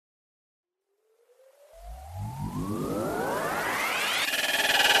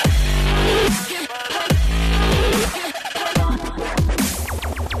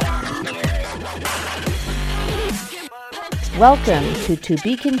Welcome to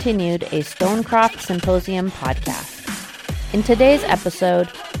Be Continued, a Stonecroft Symposium podcast. In today's episode,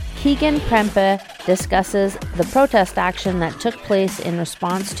 Keegan Prempeh discusses the protest action that took place in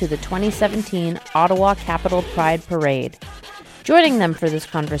response to the 2017 Ottawa Capitol Pride Parade. Joining them for this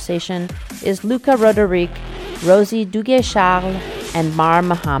conversation is Luca Roderick, Rosie Duguay-Charles, and Mar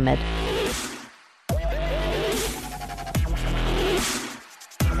Mohammed.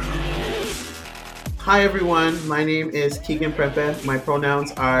 Hi everyone, my name is Keegan Prempeh. My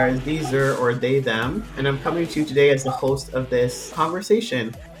pronouns are they, or they, them, and I'm coming to you today as the host of this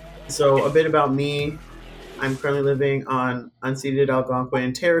conversation. So a bit about me. I'm currently living on unceded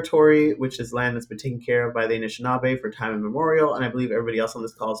Algonquin territory, which is land that's been taken care of by the Anishinaabe for time immemorial, and I believe everybody else on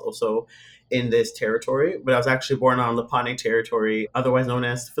this call is also in this territory. But I was actually born on Lepanik territory, otherwise known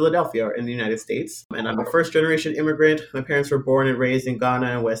as Philadelphia in the United States. And I'm a first-generation immigrant. My parents were born and raised in Ghana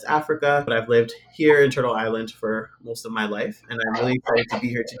and West Africa, but I've lived here in Turtle Island for most of my life. And I'm really excited to be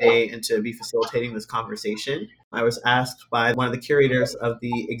here today and to be facilitating this conversation. I was asked by one of the curators of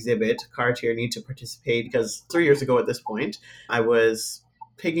the exhibit, Cartier Need to participate, because 3 years ago at this point, I was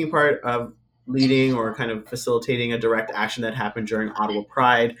taking part of leading or kind of facilitating a direct action that happened during Ottawa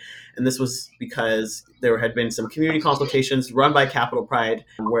Pride. And this was because there had been some community consultations run by Capitol Pride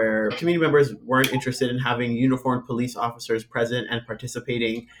where community members weren't interested in having uniformed police officers present and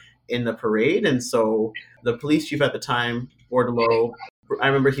participating in the parade. And so the police chief at the time, Bordelot, I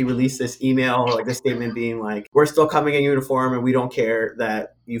remember he released this email, like this statement being like, we're still coming in uniform and we don't care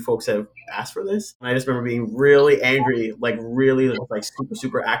that you folks have asked for this. And I just remember being really angry, like really like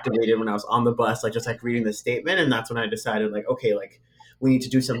super activated when I was on the bus, like just like reading this statement. And that's when I decided like, okay, like we need to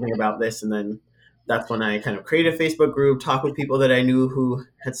do something about this. And then that's when I kind of created a Facebook group, talked with people that I knew who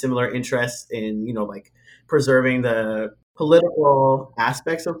had similar interests in, like preserving the political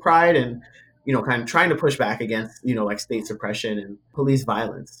aspects of Pride and kind of trying to push back against, like state suppression and police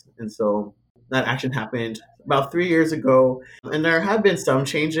violence. And so that action happened about 3 years ago. And there have been some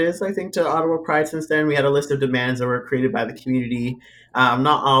changes, I think, to Ottawa Pride since then. We had a list of demands that were created by the community.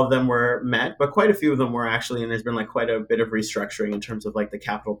 Not all of them were met, but quite a few of them were actually. And there's been like quite a bit of restructuring in terms of like the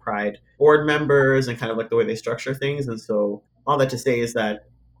Capitol Pride board members and kind of like the way they structure things. And so all that to say is that,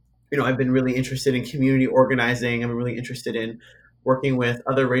 I've been really interested in community organizing. I'm really interested in working with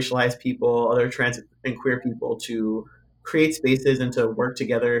other racialized people, other trans and queer people to create spaces and to work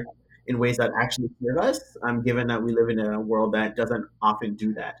together in ways that actually serve us, given that we live in a world that doesn't often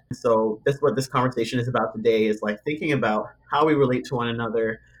do that. So that's what this conversation is about today, is like thinking about how we relate to one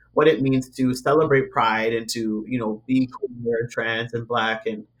another, what it means to celebrate Pride and to, be queer, trans, and Black,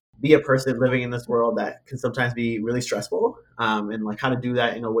 and be a person living in this world that can sometimes be really stressful, and like how to do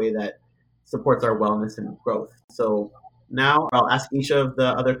that in a way that supports our wellness and growth. So now I'll ask each of the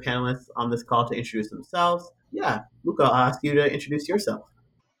other panelists on this call to introduce themselves. Yeah, Luca, I'll ask you to introduce yourself.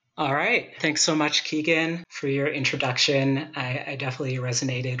 All right. Thanks so much, Keegan, for your introduction. I definitely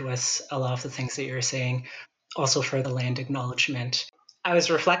resonated with a lot of the things that you were saying, also for the land acknowledgement. I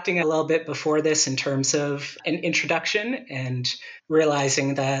was reflecting a little bit before this in terms of an introduction and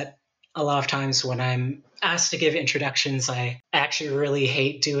realizing that a lot of times when I'm asked to give introductions, I actually really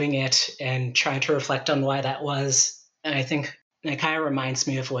hate doing it and trying to reflect on why that was. And I think it kind of reminds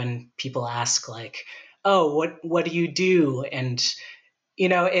me of when people ask like, oh, what do you do? And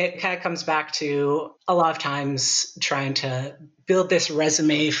it kind of comes back to a lot of times trying to build this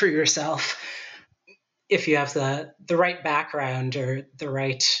resume for yourself. If you have the right background or the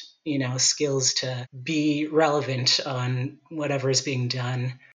right, skills to be relevant on whatever is being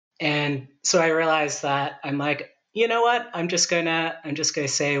done. And so I realized that I'm like, you know what? I'm just gonna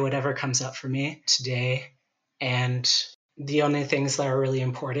say whatever comes up for me today. And the only things that are really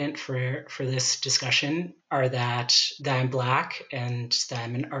important for this discussion are that I'm Black and that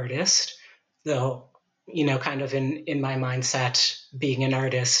I'm an artist. Though, kind of in my mindset, being an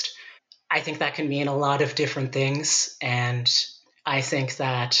artist, I think that can mean a lot of different things. And I think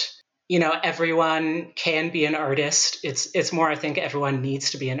that, everyone can be an artist. It's more, I think everyone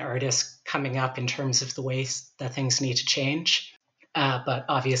needs to be an artist coming up in terms of the ways that things need to change. But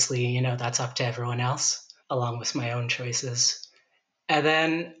obviously, that's up to everyone else, along with my own choices. And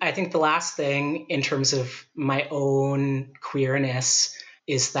then I think the last thing in terms of my own queerness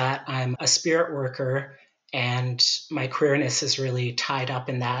is that I'm a spirit worker, and my queerness is really tied up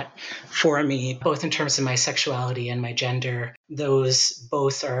in that for me, both in terms of my sexuality and my gender. Those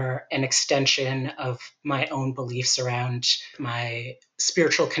both are an extension of my own beliefs around my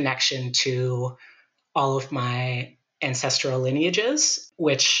spiritual connection to all of my ancestral lineages,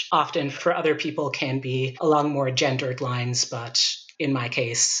 which often for other people can be along more gendered lines, but in my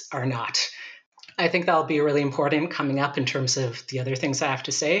case are not. I think that'll be really important coming up in terms of the other things I have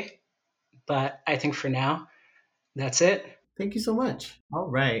to say. But I think for now, that's it. Thank you so much. All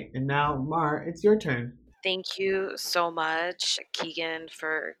right. And now, Mar, it's your turn. Thank you so much, Keegan,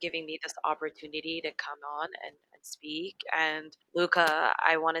 for giving me this opportunity to come on and speak. And Luca,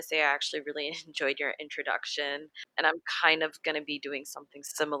 I want to say I actually really enjoyed your introduction, and I'm kind of going to be doing something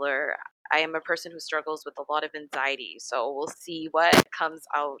similar. I am a person who struggles with a lot of anxiety, so we'll see what comes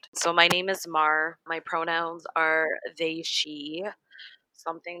out. So, my name is Mar. My pronouns are they, she.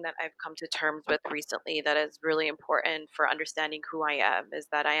 Something that I've come to terms with recently that is really important for understanding who I am is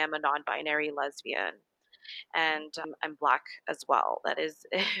that I am a non binary lesbian and I'm Black as well. That is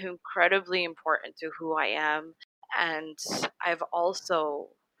incredibly important to who I am. And I've also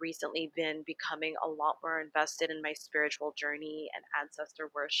recently been becoming a lot more invested in my spiritual journey and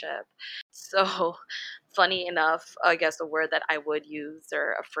ancestor worship. So, funny enough, I guess a word that I would use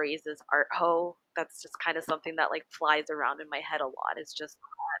or a phrase is art ho. That's just kind of something that like flies around in my head a lot. It's just,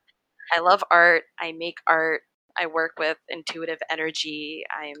 I love art, I make art, I work with intuitive energy.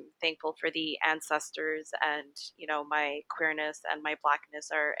 I'm thankful for the ancestors, and my queerness and my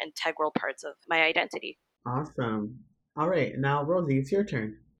Blackness are integral parts of my identity. Awesome. All right. Now, Rosie, it's your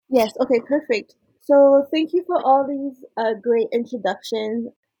turn. Yes, okay, perfect. So thank you for all these great introductions.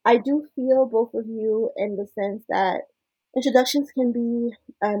 I do feel both of you in the sense that introductions can be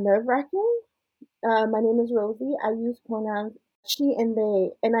nerve-wracking. My name is Rosie. I use pronouns she and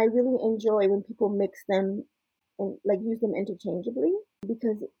they, and I really enjoy when people mix them and like use them interchangeably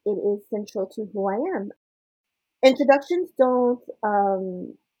because it is central to who I am. Introductions don't,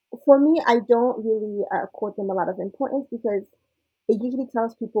 for me, I don't really accord them a lot of importance because it usually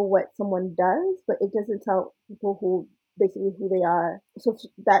tells people what someone does, but it doesn't tell people who basically who they are. So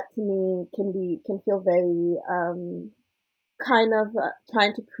that to me can feel very kind of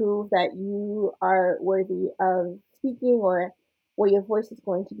trying to prove that you are worthy of speaking or where your voice is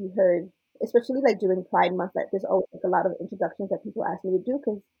going to be heard. Especially like during Pride Month, like there's always like a lot of introductions that people ask me to do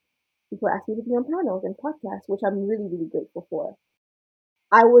because people ask me to be on panels and podcasts, which I'm really really grateful for.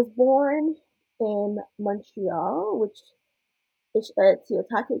 I was born in Montreal, which is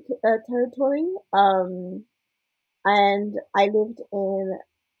Tiohtià:ke territory, and I lived in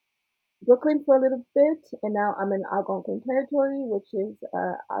Brooklyn for a little bit, and now I'm in Algonquin territory, which is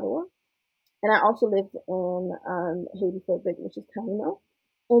Ottawa. And I also lived in Haiti for a bit, which is Taino.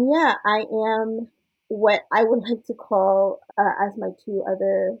 And yeah, I am what I would like to call, as my two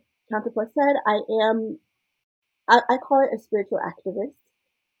other counterparts said, I call it a spiritual activist.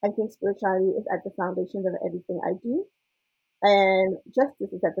 I think spirituality is at the foundation of everything I do. And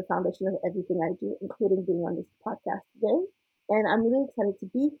justice is at the foundation of everything I do, including being on this podcast today. And I'm really excited to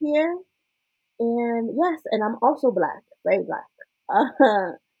be here. And yes, and I'm also Black, very Black.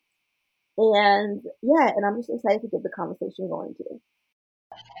 And yeah, and I'm just excited to get the conversation going today.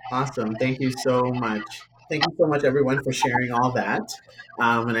 Awesome. Thank you so much. Thank you so much, everyone, for sharing all that.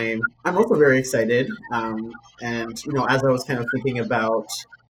 And I'm also very excited. And, as I was kind of thinking about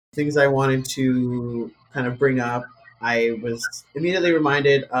things I wanted to kind of bring up, I was immediately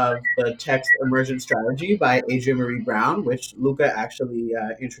reminded of the text Emergent Strategy by Adrienne Maree Brown, which Luca actually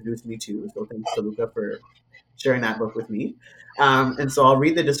introduced me to. So thanks to Luca for sharing that book with me. And so I'll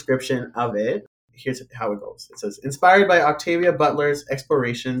read the description of it. Here's how it goes. It says, inspired by Octavia Butler's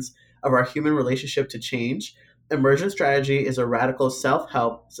explorations of our human relationship to change, Emergent Strategy is a radical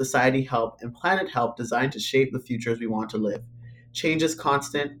self-help, society help, and planet help designed to shape the futures we want to live. Change is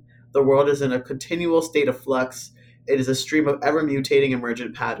constant. The world is in a continual state of flux. It is a stream of ever-mutating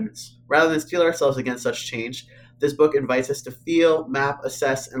emergent patterns. Rather than steel ourselves against such change, this book invites us to feel, map,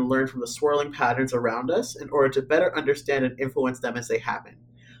 assess, and learn from the swirling patterns around us in order to better understand and influence them as they happen.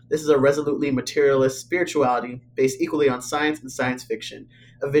 This is a resolutely materialist spirituality based equally on science and science fiction,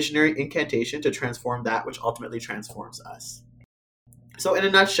 a visionary incantation to transform that which ultimately transforms us. So in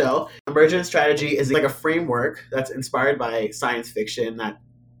a nutshell, Emergent Strategy is like a framework that's inspired by science fiction that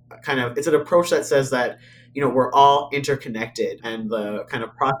it's an approach that says that, we're all interconnected, and the kind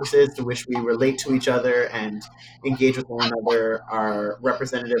of processes to which we relate to each other and engage with one another are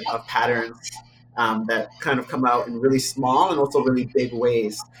representative of patterns that kind of come out in really small and also really big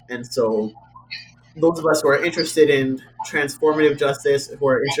ways. And so those of us who are interested in transformative justice, who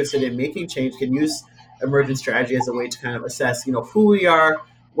are interested in making change, can use Emergent Strategy as a way to kind of assess, who we are,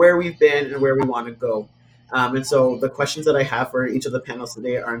 where we've been, and where we want to go. And so the questions that I have for each of the panels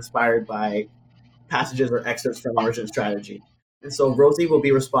today are inspired by passages or excerpts from Emergent Strategy. And so Rosie will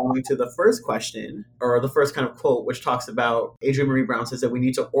be responding to the first question, or the first kind of quote, which talks about Adrienne Maree Brown says that we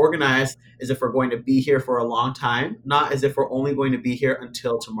need to organize as if we're going to be here for a long time, not as if we're only going to be here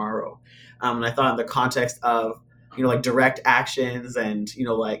until tomorrow. And I thought in the context of, like direct actions and,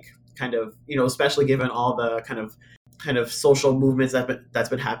 like kind of, especially given all the kind of social movements that's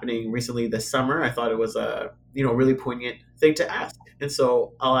been happening recently this summer, I thought it was a, really poignant thing to ask. And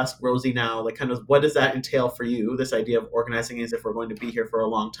so I'll ask Rosie now, like, kind of what does that entail for you, this idea of organizing as if we're going to be here for a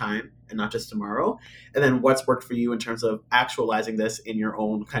long time and not just tomorrow? And then what's worked for you in terms of actualizing this in your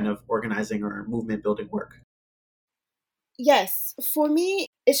own kind of organizing or movement building work? Yes, for me,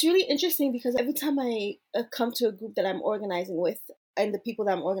 it's really interesting because every time I come to a group that I'm organizing with and the people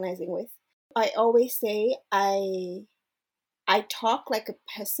that I'm organizing with, I always say I talk like a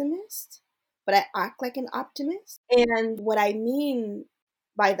pessimist, but I act like an optimist. And what I mean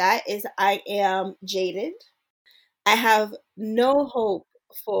by that is I am jaded. I have no hope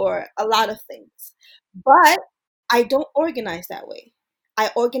for a lot of things, but I don't organize that way. I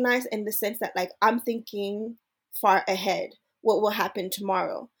organize in the sense that, like, I'm thinking far ahead, what will happen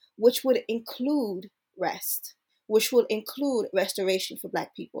tomorrow, which would include rest, which would include restoration for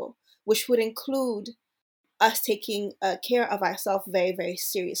Black people, which would include us taking care of ourselves very, very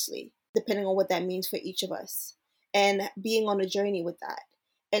seriously, depending on what that means for each of us, and being on a journey with that,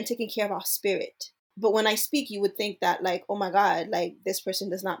 and taking care of our spirit. But when I speak, you would think that, like, oh my God, like, this person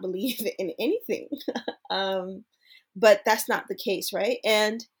does not believe in anything. But that's not the case, right?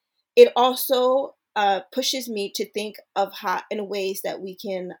 And it also pushes me to think of how, in ways that we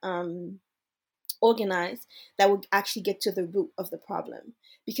can organize that will actually get to the root of the problem.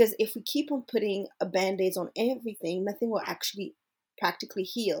 Because if we keep on putting a band-aids on everything, nothing will actually practically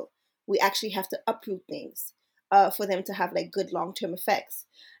heal. We actually have to uproot things for them to have like good long-term effects.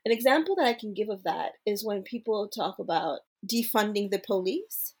 An example that I can give of that is when people talk about defunding the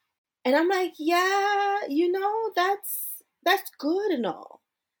police. And I'm like, yeah, that's good and all.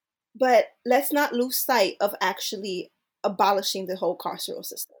 But let's not lose sight of actually abolishing the whole carceral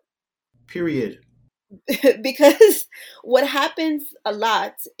system. Period. Because what happens a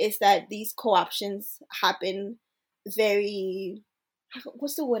lot is that these co-options happen very,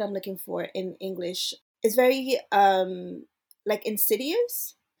 what's the word I'm looking for in English? It's very like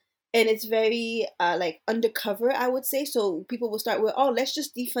insidious, and it's very like undercover, I would say. So people will start with, oh, let's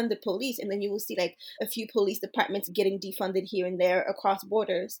just defund the police, and then you will see like a few police departments getting defunded here and there across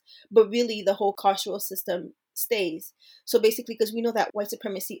borders, but really the whole carceral system stays. So basically, because we know that white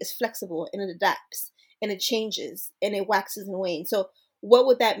supremacy is flexible and it adapts and it changes and it waxes and wanes. So what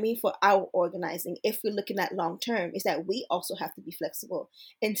would that mean for our organizing if we're looking at long term is that we also have to be flexible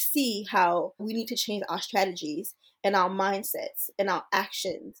and see how we need to change our strategies and our mindsets and our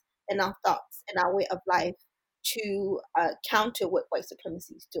actions and our thoughts and our way of life to counter what white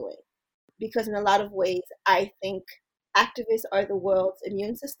supremacy is doing. Because in a lot of ways, I think activists are the world's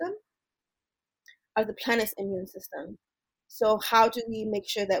immune system, are the planet's immune system. So how do we make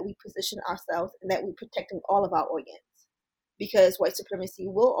sure that we position ourselves and that we're protecting all of our organs? Because white supremacy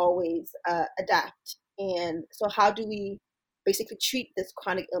will always adapt. And so how do we basically treat this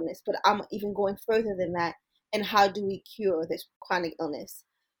chronic illness? But I'm even going further than that. And how do we cure this chronic illness?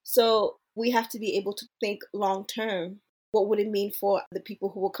 So we have to be able to think long term. What would it mean for the people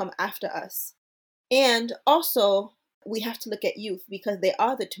who will come after us? And also, we have to look at youth because they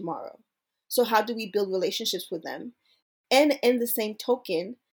are the tomorrow. So how do we build relationships with them? And in the same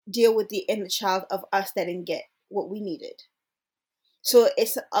token, deal with the inner child of us that didn't get what we needed. So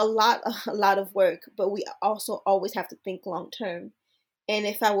it's a lot of work, but we also always have to think long term. And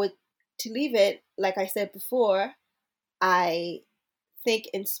if I were to leave it, like I said before, I think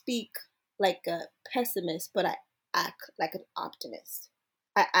and speak like a pessimist, but I act like an optimist.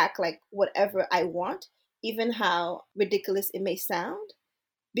 I act like whatever I want, even how ridiculous it may sound.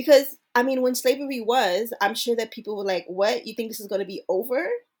 Because, I mean, when slavery was, I'm sure that people were like, what? You think this is going to be over?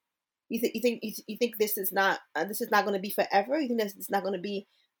 You think this is not going to be forever? You think this is not going to be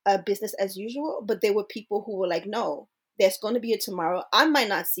business as usual? But there were people who were like, no, there's going to be a tomorrow. I might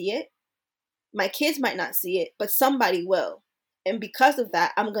not see it. My kids might not see it, but somebody will. And because of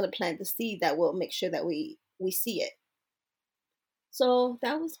that, I'm going to plant the seed that will make sure that we see it. So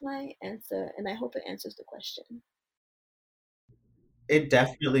that was my answer, and I hope it answers the question. It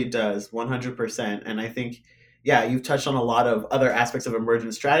definitely does, 100%. And I think, yeah, you've touched on a lot of other aspects of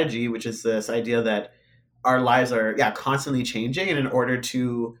emergent strategy, which is this idea that our lives are, constantly changing. And in order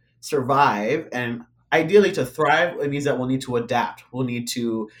to survive and ideally to thrive, it means that we'll need to adapt. We'll need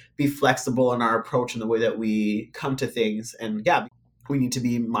to be flexible in our approach and the way that we come to things. And we need to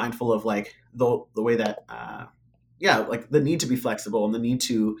be mindful of like the way that, like the need to be flexible and the need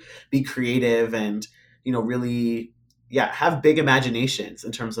to be creative and, really have big imaginations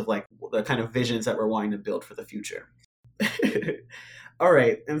in terms of like the kind of visions that we're wanting to build for the future. All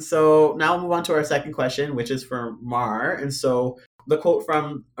right. And so now we'll move on to our second question, which is for Mar. And so the quote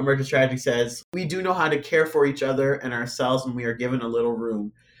from Emergent Strategy says, "We do know how to care for each other and ourselves when we are given a little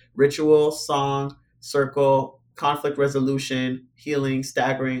room. Ritual, song, circle, conflict resolution, healing,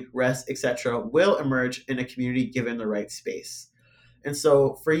 staggering, rest, etc. will emerge in a community given the right space." And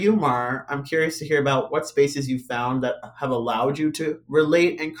so for you, Mar, I'm curious to hear about what spaces you found that have allowed you to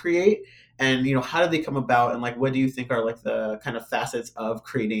relate and create, and how did they come about, and like what do you think are like the kind of facets of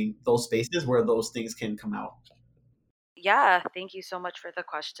creating those spaces where those things can come out? Yeah, thank you so much for the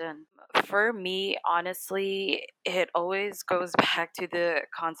question. For me, honestly, it always goes back to the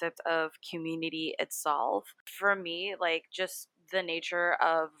concept of community itself. For me, like just the nature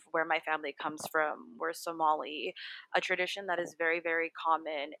of where my family comes from, we're Somali. A tradition that is very, very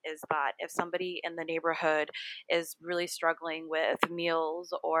common is that if somebody in the neighborhood is really struggling with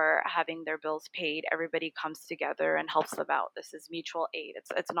meals or having their bills paid, everybody comes together and helps them out. This is mutual aid.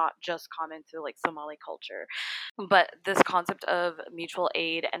 It's not just common to like Somali culture, but this concept of mutual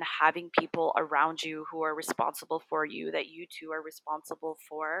aid and having people around you who are responsible for you, that you two are responsible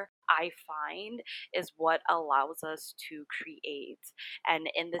for, I find is what allows us to create. And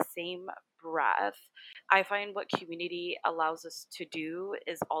in the same breath, I find what community allows us to do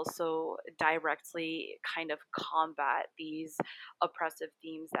is also directly kind of combat these oppressive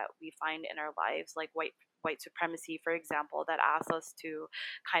themes that we find in our lives, like white supremacy, for example, that asks us to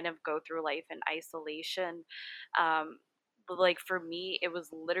kind of go through life in isolation. But like for me, it was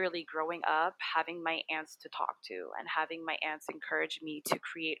literally growing up having my aunts to talk to and having my aunts encourage me to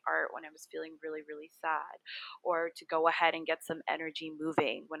create art when I was feeling really, really sad, or to go ahead and get some energy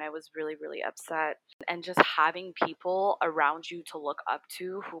moving when I was really, really upset. And just having people around you to look up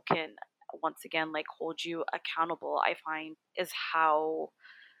to who can once again like hold you accountable, I find is how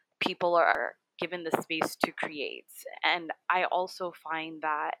people are given the space to create. And I also find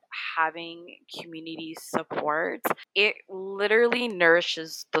that having community support, it literally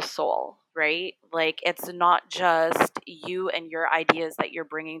nourishes the soul, right? Like it's not just you and your ideas that you're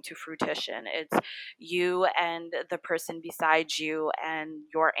bringing to fruition. It's you and the person beside you and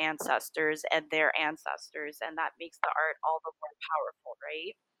your ancestors and their ancestors, and that makes the art all the more powerful,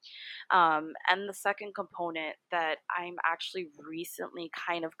 right? And the second component that I'm actually recently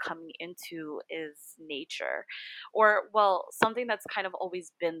kind of coming into is nature. Or, well, something that's kind of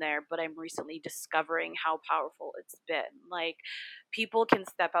always been there, but I'm recently discovering how powerful it's been. Like, people can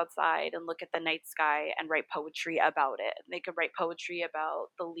step outside and look at the night sky and write poetry about it. They could write poetry about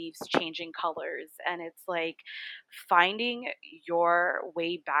the leaves changing colors. And it's like finding your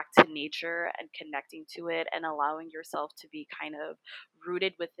way back to nature and connecting to it and allowing yourself to be kind of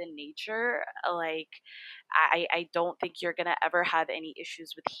rooted within nature. Like I don't think you're gonna ever have any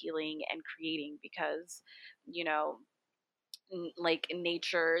issues with healing and creating, because you know like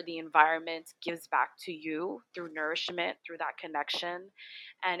nature, the environment gives back to you through nourishment, through that connection,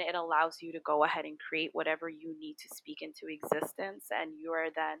 and it allows you to go ahead and create whatever you need to speak into existence, and you are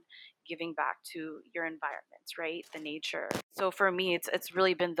then giving back to your environments, right? The nature. So for me, it's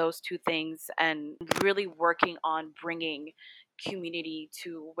really been those two things, and really working on bringing community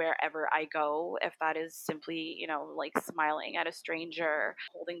to wherever I go. If that is simply, like smiling at a stranger,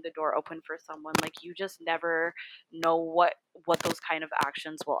 holding the door open for someone, like you just never know what those kind of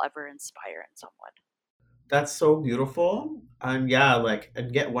actions will ever inspire in someone. That's so beautiful. And yeah, like,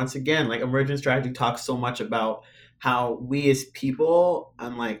 and get once again, like emergent strategy talks so much about how we as people,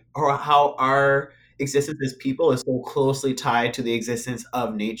 and like, or how our existence as people is so closely tied to the existence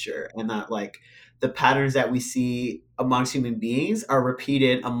of nature, and that like the patterns that we see amongst human beings are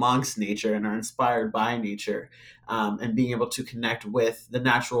repeated amongst nature and are inspired by nature. And being able to connect with the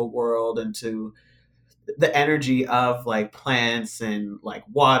natural world and to the energy of like plants and like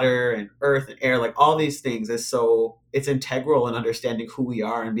water and earth and air, like all these things is so, it's integral in understanding who we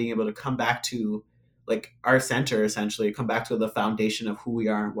are and being able to come back to like our center, essentially come back to the foundation of who we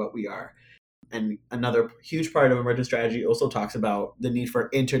are and what we are. And another huge part of emergent strategy also talks about the need for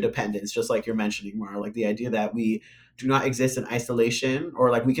interdependence, just like you're mentioning, Mara, like the idea that we do not exist in isolation,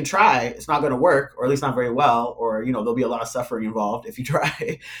 or like we can try, it's not going to work, or at least not very well, or there'll be a lot of suffering involved if you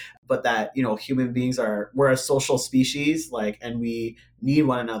try. But that human beings we're a social species, like, and we need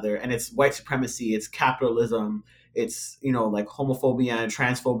one another. And it's white supremacy, it's capitalism, it's like homophobia and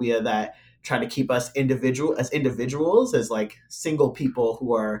transphobia that try to keep us individuals as like single people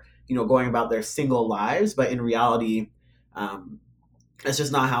who are going about their single lives. But in reality, it's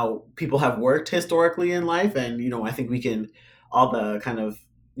just not how people have worked historically in life. And I think we can, all the kind of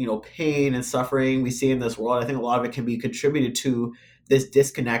pain and suffering we see in this world, I think a lot of it can be contributed to this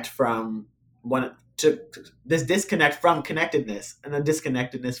disconnect from one to this disconnect from connectedness and a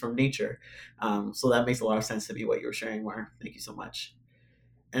disconnectedness from nature. So that makes a lot of sense to me what you were sharing, Mar. Thank you so much.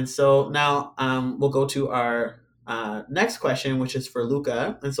 And so now we'll go to our next question, which is for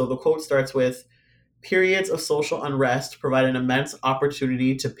Luca. And so the quote starts with, periods of social unrest provide an immense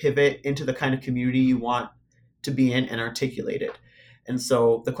opportunity to pivot into the kind of community you want to be in and articulate it. And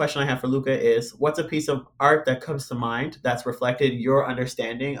so the question I have for Luca is, what's a piece of art that comes to mind that's reflected your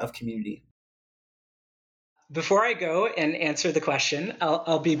understanding of community? Before I go and answer the question,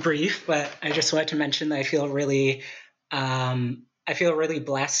 I'll be brief, but I just want to mention that I feel really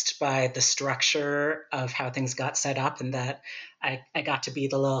blessed by the structure of how things got set up, and that I got to be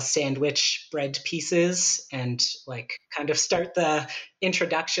the little sandwich bread pieces and like kind of start the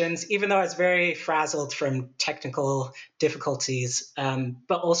introductions, even though I was very frazzled from technical difficulties,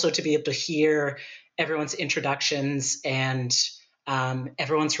 but also to be able to hear everyone's introductions and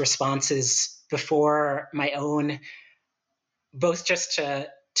everyone's responses before my own, both just to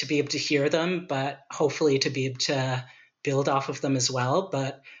be able to hear them, but hopefully to be able to build off of them as well.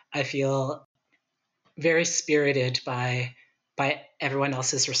 But I feel very spirited by everyone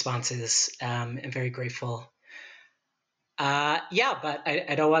else's responses. I'm very grateful. But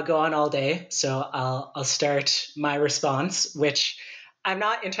I don't want to go on all day, so I'll start my response, which I'm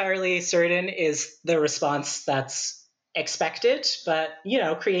not entirely certain is the response that's expected, but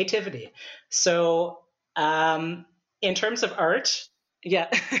creativity. So in terms of art, yeah.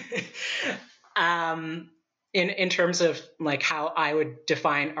 In terms of like how I would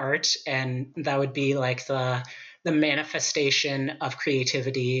define art, and that would be like the manifestation of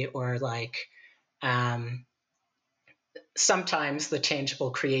creativity, or like sometimes the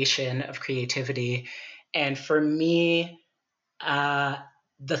tangible creation of creativity. And for me,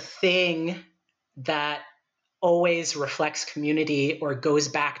 the thing that always reflects community or goes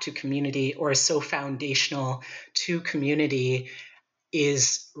back to community or is so foundational to community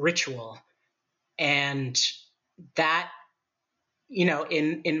is ritual. And that,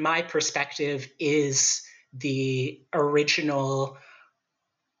 in my perspective, is the original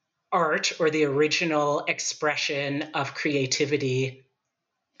art or the original expression of creativity.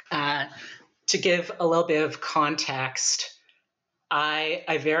 To give a little bit of context,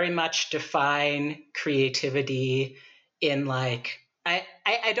 I very much define creativity in like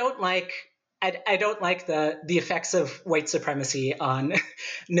I don't like the effects of white supremacy on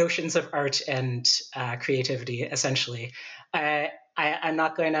notions of art and creativity. Essentially, I'm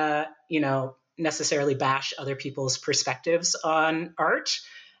not going to necessarily bash other people's perspectives on art,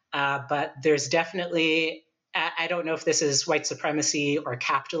 but there's definitely, I don't know if this is white supremacy or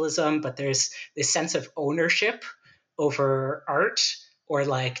capitalism, but there's this sense of ownership over art, or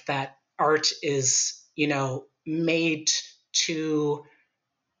like that art is made to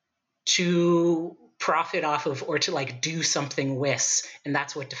profit off of, or to like do something with, and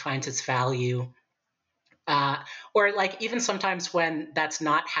that's what defines its value. Or like even sometimes when that's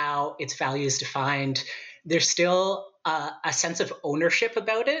not how its value is defined, there's still a sense of ownership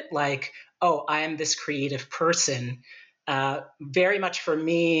about it, like, oh, I am this creative person. Very much for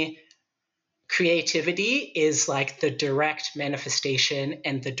me, creativity is like the direct manifestation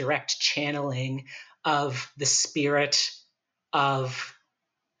and the direct channeling of the spirit of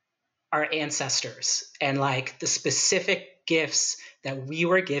our ancestors, and like the specific gifts that we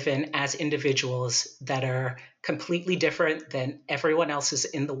were given as individuals that are completely different than everyone else's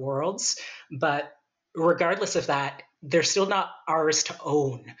in the world's. But regardless of that, they're still not ours to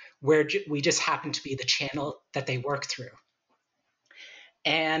own. We just happen to be the channel that they work through.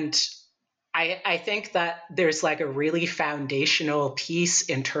 And I think that there's like a really foundational piece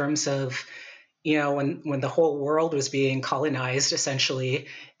in terms of, when the whole world was being colonized essentially,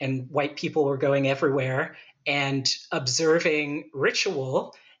 and white people were going everywhere and observing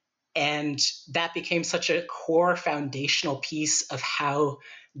ritual, and that became such a core foundational piece of how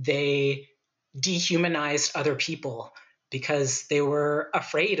they dehumanized other people, because they were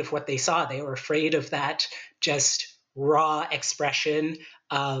afraid of what they saw. They were afraid of that just raw expression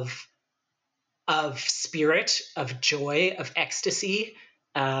of spirit, of joy, of ecstasy.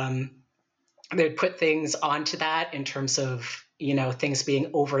 They'd put things onto that in terms of, things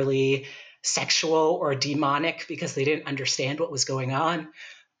being overly sexual or demonic because they didn't understand what was going on.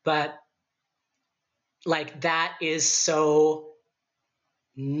 But like that is so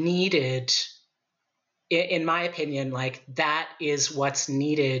needed, in my opinion. Like that is what's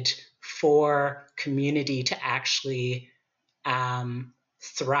needed for community to actually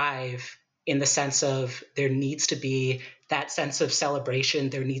thrive, in the sense of there needs to be that sense of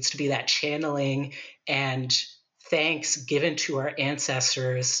celebration. There needs to be that channeling and thanks given to our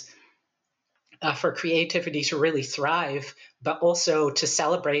ancestors. for creativity to really thrive, but also to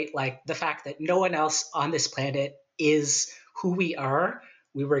celebrate like the fact that no one else on this planet is who we are.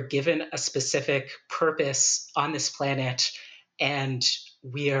 We were given a specific purpose on this planet, and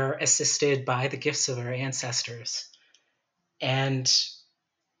we are assisted by the gifts of our ancestors. And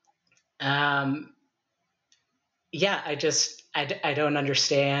yeah, I don't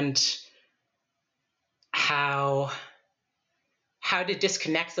understand how to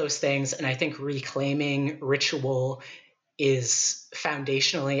disconnect those things. And I think reclaiming ritual is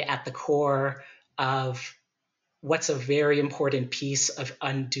foundationally at the core of what's a very important piece of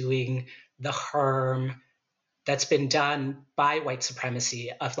undoing the harm that's been done by white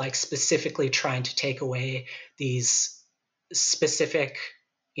supremacy, of like specifically trying to take away these specific,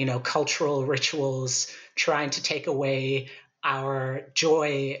 cultural rituals, trying to take away our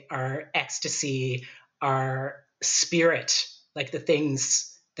joy, our ecstasy, our spirit, like the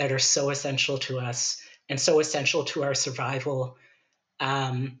things that are so essential to us and so essential to our survival,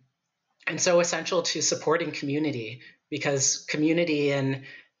 and so essential to supporting community, because community in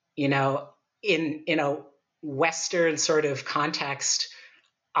a Western sort of context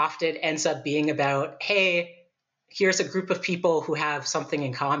often ends up being about, hey, here's a group of people who have something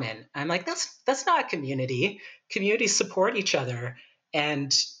in common. I'm like, that's not a community. Communities support each other.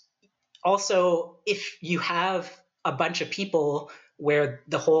 And also, if you have a bunch of people where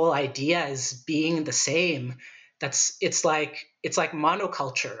the whole idea is being the same, it's like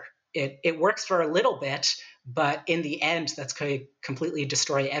monoculture. It works for a little bit, but in the end, that's going to completely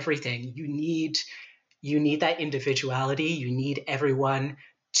destroy everything. You need that individuality. You need everyone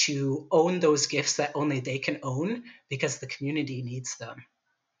to own those gifts that only they can own, because the community needs them.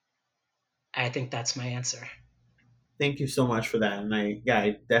 I think that's my answer. Thank you so much for that. And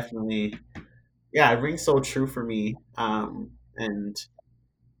I definitely, it rings so true for me. And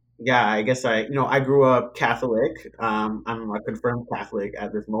yeah, I guess I grew up Catholic. I'm a confirmed Catholic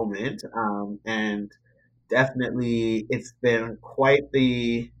at this moment. And definitely it's been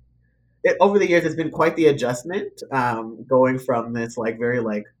over the years, it's been quite the adjustment, going from this like very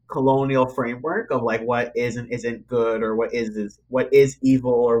like colonial framework of like what is and isn't good, or what is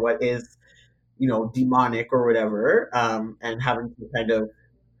evil, or what is demonic or whatever, and having to kind of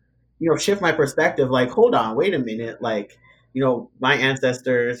shift my perspective, like, hold on, wait a minute, like, my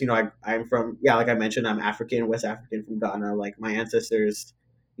ancestors, I'm from, yeah, like I mentioned, I'm African, West African from Ghana. Like my ancestors,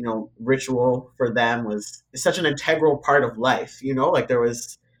 ritual for them was such an integral part of life, like there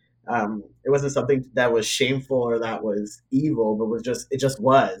was, it wasn't something that was shameful or that was evil, but it just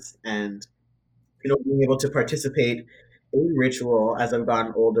was. And being able to participate in ritual as I've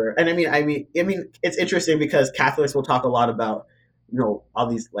gotten older. And I mean, it's interesting because Catholics will talk a lot about, all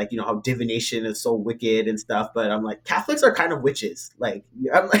these, like, how divination is so wicked and stuff. But I'm like, Catholics are kind of witches. Like,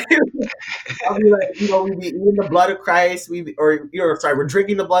 I'm like, I'll be like, we be eating the blood of Christ. We're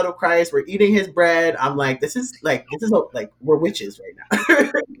drinking the blood of Christ. We're eating his bread. I'm like, we're witches right now.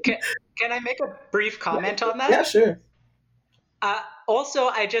 Can I make a brief comment on that? Yeah, sure. Also,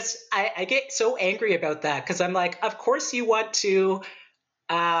 I get so angry about that, because I'm like, of course you want to,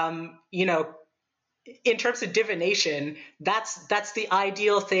 in terms of divination, that's the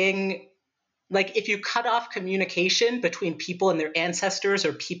ideal thing. Like if you cut off communication between people and their ancestors,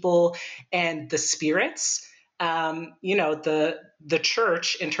 or people and the spirits, the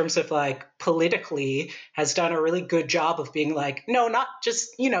church, in terms of like politically, has done a really good job of being like, no, not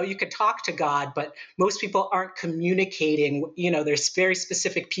just, you could talk to God, but most people aren't communicating. There's very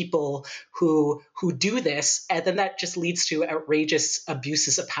specific people who do this, and then that just leads to outrageous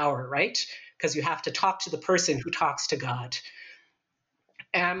abuses of power, right? Because you have to talk to the person who talks to God.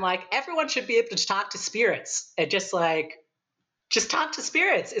 And I'm like, everyone should be able to talk to spirits, and just talk to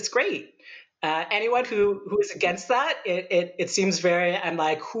spirits. It's great. Anyone who is against that, it seems very, I'm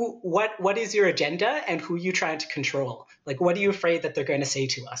like, what is your agenda, and who are you trying to control? Like, what are you afraid that they're going to say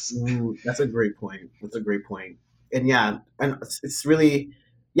to us? That's a great point. And yeah, and it's really,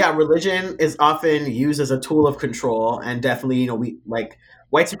 religion is often used as a tool of control. And definitely, we like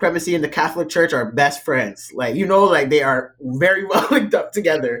white supremacy and the Catholic Church are best friends. Like, like they are very well linked up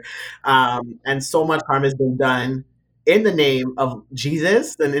together. And so much harm has been done in the name of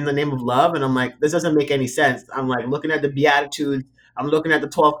Jesus and in the name of love. And I'm like, this doesn't make any sense. I'm like looking at the Beatitudes, I'm looking at the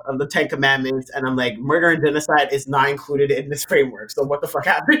 12 of the 10 commandments, and I'm like, murder and genocide is not included in this framework. So what the fuck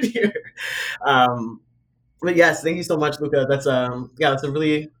happened here? But yes, thank you so much, Luca. That's that's a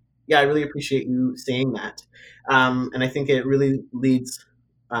really, I really appreciate you saying that. And I think it really leads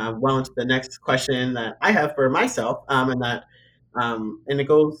well into the next question that I have for myself, and that And it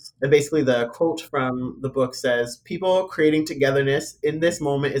goes, and basically the quote from the book says, "People creating togetherness in this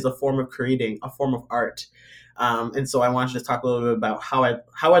moment is a form of creating, a form of art." And so I wanted to talk a little bit about how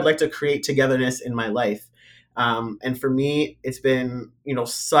I'd like to create togetherness in my life. And for me, it's been,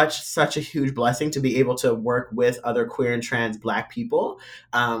 such a huge blessing to be able to work with other queer and trans Black people.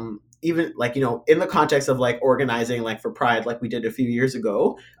 Even like, in the context of like organizing like for Pride, like we did a few years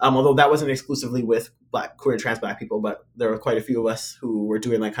ago, although that wasn't exclusively with Black, queer and trans Black people, but there were quite a few of us who were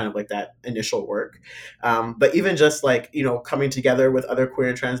doing like kind of like that initial work. But even just like, coming together with other queer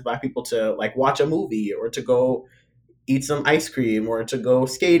and trans Black people to like watch a movie or to go eat some ice cream or to go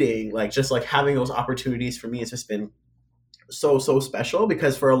skating, like just like having those opportunities for me has just been so special,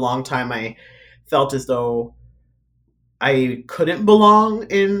 because for a long time I felt as though I couldn't belong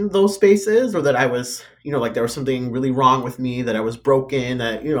in those spaces, or that I was, like there was something really wrong with me, that I was broken,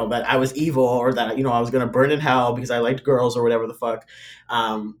 that, that I was evil, or that, I was going to burn in hell because I liked girls or whatever the fuck.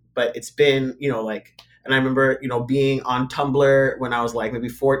 But it's been, like, and I remember, being on Tumblr when I was like maybe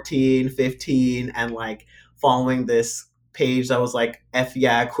 14, 15, and like following this page that was like F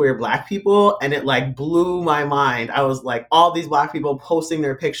yeah, queer Black people. And it like blew my mind. I was like, all these Black people posting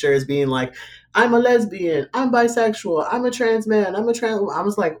their pictures being like, I'm a lesbian, I'm bisexual, I'm a trans man, I'm a trans. I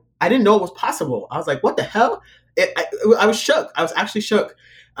was like, I didn't know it was possible. I was like, what the hell? I was shook. I was actually shook.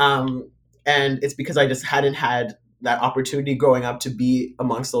 And it's because I just hadn't had that opportunity growing up to be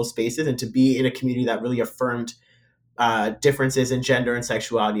amongst those spaces and to be in a community that really affirmed differences in gender and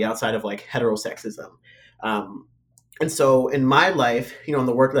sexuality outside of like heterosexism. And so in my life, in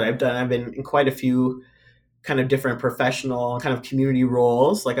the work that I've done, I've been in quite a few kind of different professional kind of community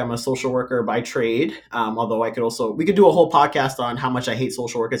roles. Like I'm a social worker by trade. Although we could do a whole podcast on how much I hate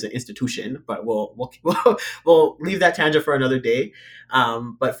social work as an institution, but we'll leave that tangent for another day.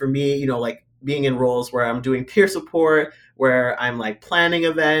 But for me, like being in roles where I'm doing peer support, where I'm like planning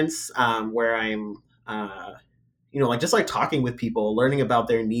events, where I'm, like just like talking with people, learning about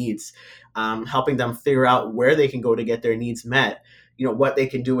their needs, helping them figure out where they can go to get their needs met, what they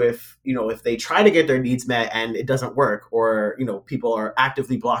can do if they try to get their needs met and it doesn't work, or, people are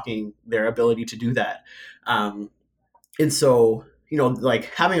actively blocking their ability to do that. And so, like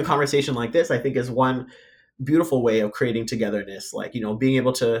having a conversation like this, I think is one beautiful way of creating togetherness. Like, being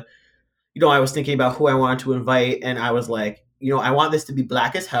able to, I was thinking about who I wanted to invite, and I was like, I want this to be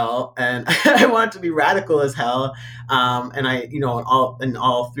Black as hell, and I want it to be radical as hell. And I, and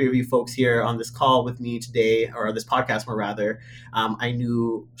all three of you folks here on this call with me today, or this podcast more rather, I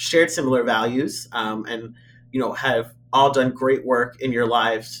knew shared similar values, and, have all done great work in your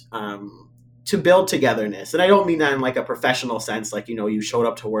lives, to build togetherness. And I don't mean that in like a professional sense, like, you showed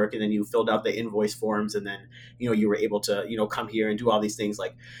up to work and then you filled out the invoice forms and then, you were able to, come here and do all these things.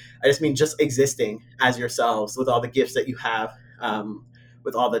 Like, I just mean just existing as yourselves with all the gifts that you have,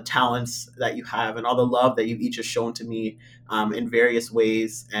 with all the talents that you have and all the love that you've each have shown to me, in various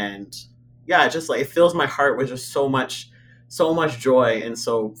ways. And yeah, just like, it fills my heart with just so much joy. And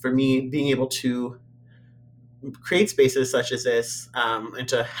so for me, being able to create spaces such as this, and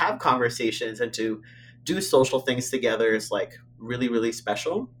to have conversations and to do social things together is like really, really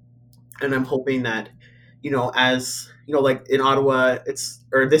special. And I'm hoping that, as like in Ottawa,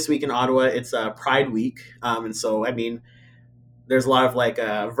 or this week in Ottawa, it's Pride Week. And so, I mean, there's a lot of like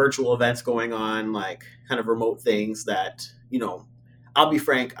virtual events going on, like kind of remote things that, I'll be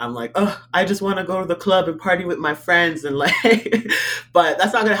frank, I'm like, oh, I just want to go to the club and party with my friends, and like, but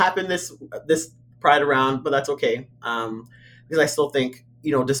that's not going to happen this Pride around, but that's okay. Because I still think,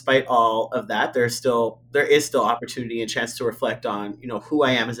 despite all of that, there is still opportunity and chance to reflect on, who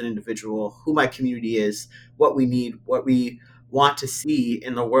I am as an individual, who my community is, what we need, what we want to see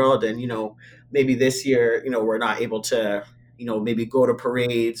in the world. And, maybe this year, we're not able to, maybe go to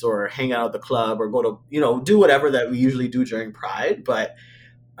parades or hang out at the club or go to, do whatever that we usually do during Pride. But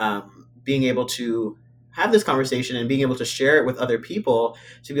being able to have this conversation and being able to share it with other people,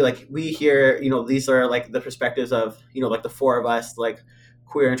 to be like, we here, these are like the perspectives of, like the four of us, like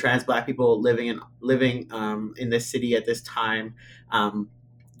queer and trans Black people living in this city at this time, and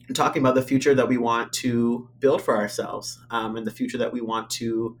talking about the future that we want to build for ourselves, and the future that we want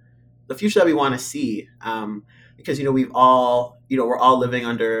to see, because we've all, we're all living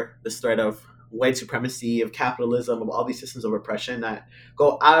under this threat of white supremacy, of capitalism, of all these systems of oppression that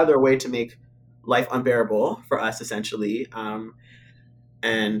go out of their way to make life unbearable for us, essentially.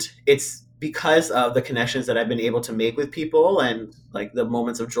 And it's because of the connections that I've been able to make with people, and like the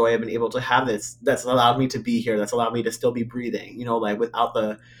moments of joy I've been able to have, that's allowed me to be here, that's allowed me to still be breathing. Like without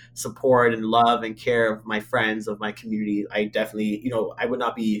the support and love and care of my friends, of my community, I definitely, I would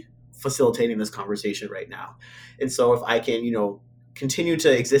not be facilitating this conversation right now. And so if I can, continue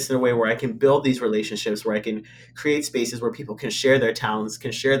to exist in a way where I can build these relationships, where I can create spaces where people can share their talents,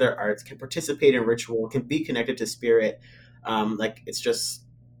 can share their arts, can participate in ritual, can be connected to spirit. It's just,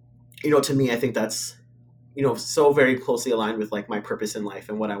 to me, I think that's, so very closely aligned with like my purpose in life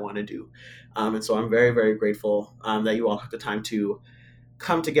and what I want to do. And so I'm very, very grateful that you all took the time to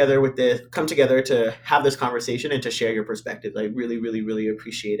come together to have this conversation and to share your perspective. I really, really, really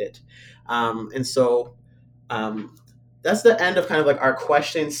appreciate it. And so that's the end of kind of like our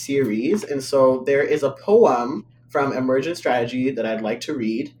question series. And so there is a poem from Emergent Strategy that I'd like to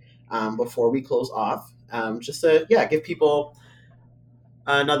read before we close off, just to give people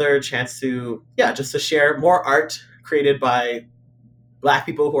another chance to just to share more art created by Black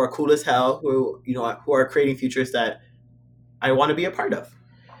people who are cool as hell, who are creating futures that I want to be a part of.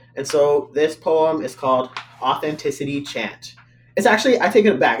 And so this poem is called Authenticity Chant. It's actually, I take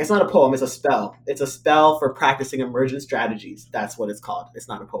it back. It's not a poem, it's a spell. It's a spell for practicing emergent strategies. That's what it's called. It's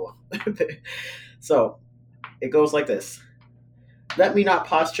not a poem. So it goes like this. Let me not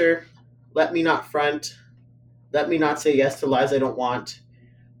posture. Let me not front. Let me not say yes to lies I don't want.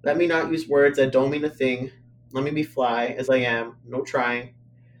 Let me not use words that don't mean a thing. Let me be fly as I am, no trying.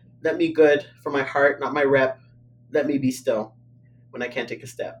 Let me good for my heart, not my rep. Let me be still when I can't take a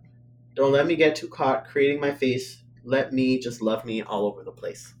step. Don't let me get too caught creating my face. Let me just love me all over the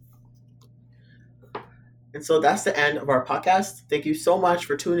place. And so that's the end of our podcast. Thank you so much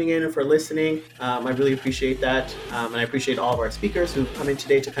for tuning in and for listening. I really appreciate that. And I appreciate all of our speakers who've come in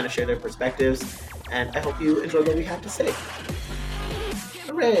today to kind of share their perspectives. And I hope you enjoyed what we had to say.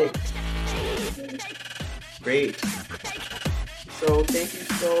 Hooray! Great. So thank you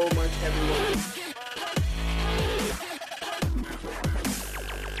so much, everyone.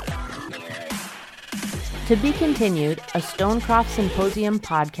 To Be Continued, a Stonecroft Symposium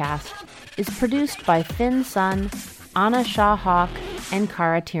podcast, is produced by Finn Sun, Anna Shaw Hawk, and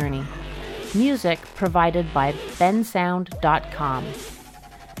Cara Tierney. Music provided by bensound.com.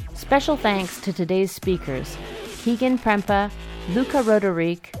 Special thanks to today's speakers, Keegan Prempeh, Luca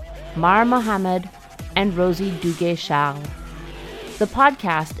Roderick, Mar Mohammed, and Rosie Duguay-Charles. The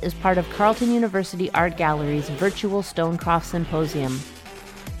podcast is part of Carleton University Art Gallery's virtual Stonecroft Symposium.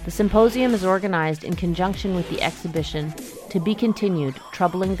 The symposium is organized in conjunction with the exhibition To Be Continued,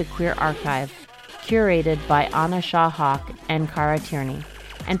 Troubling the Queer Archive, curated by Anna Shaw Hawk and Cara Tierney,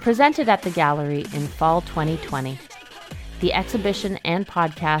 and presented at the gallery in fall 2020. The exhibition and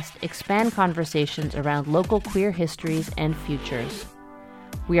podcast expand conversations around local queer histories and futures.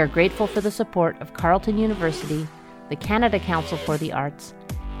 We are grateful for the support of Carleton University, the Canada Council for the Arts,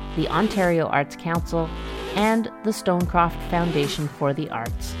 the Ontario Arts Council, and the Stonecroft Foundation for the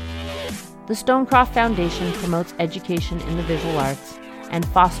Arts. The Stonecroft Foundation promotes education in the visual arts and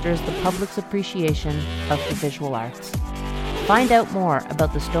fosters the public's appreciation of the visual arts. Find out more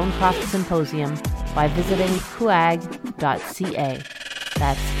about the Stonecroft Symposium by visiting cuag.ca.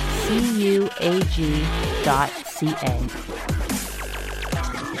 That's cuag.ca.